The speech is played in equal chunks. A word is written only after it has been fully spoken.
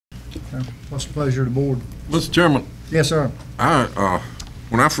What's the pleasure of the board? Mr. Chairman, Yes, sir.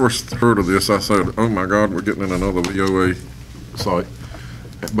 when I first heard of this, I said, oh my God, we're getting in another VOA site.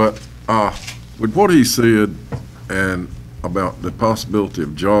 But with what he said and about the possibility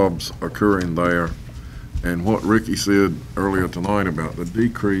of jobs occurring there, and what Ricky said earlier tonight about the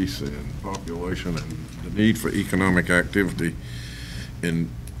decrease in population and the need for economic activity in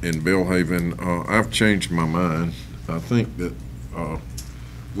Belhaven, I've changed my mind. I think that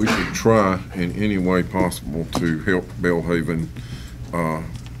we should try in any way possible to help Belhaven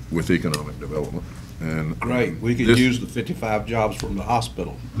with economic development. And Great, we could use the 55 jobs from the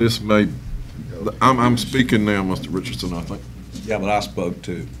hospital. this may, I'm speaking now, Mr. Richardson, I think, Yeah, but I spoke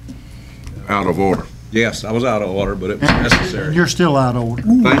too. out of order. Yes, I was out of order, but it was necessary. You're still out of order.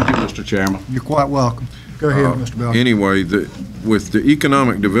 Thank you, Mr. Chairman. You're quite welcome. Go ahead, Mr. Bell. Anyway, with the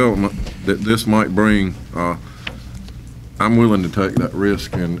economic development that this might bring, I'm willing to take that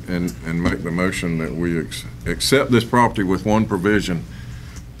risk and make the motion that we accept this property with one provision,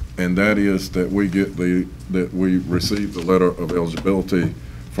 and that is that we receive the letter of eligibility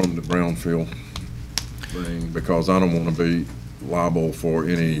from the Brownfield thing, because I don't want to be liable for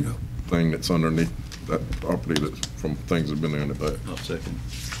anything that's underneath that property that's from things that have been there in the past. I'll second.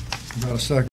 About a second.